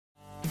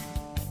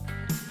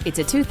It's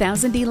a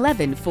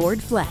 2011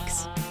 Ford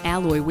Flex.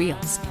 Alloy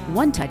wheels,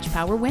 one-touch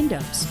power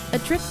windows, a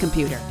trip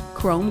computer,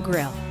 chrome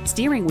grille,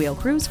 steering wheel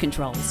cruise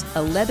controls,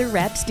 a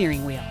leather-wrapped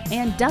steering wheel,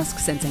 and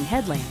dusk-sensing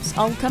headlamps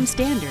all come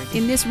standard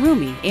in this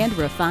roomy and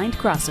refined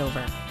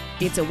crossover.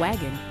 It's a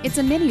wagon, it's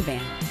a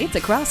minivan, it's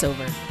a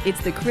crossover.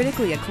 It's the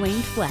critically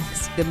acclaimed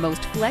Flex, the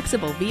most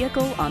flexible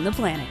vehicle on the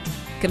planet.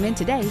 Come in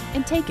today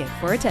and take it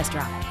for a test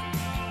drive.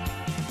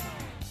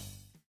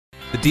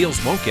 The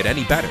deals won't get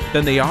any better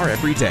than they are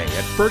every day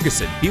at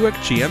Ferguson Buick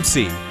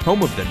GMC,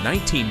 home of the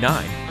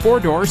 1909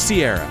 four-door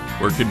Sierra.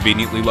 We're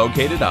conveniently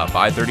located off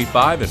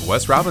I-35 and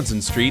West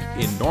Robinson Street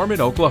in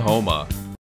Norman, Oklahoma.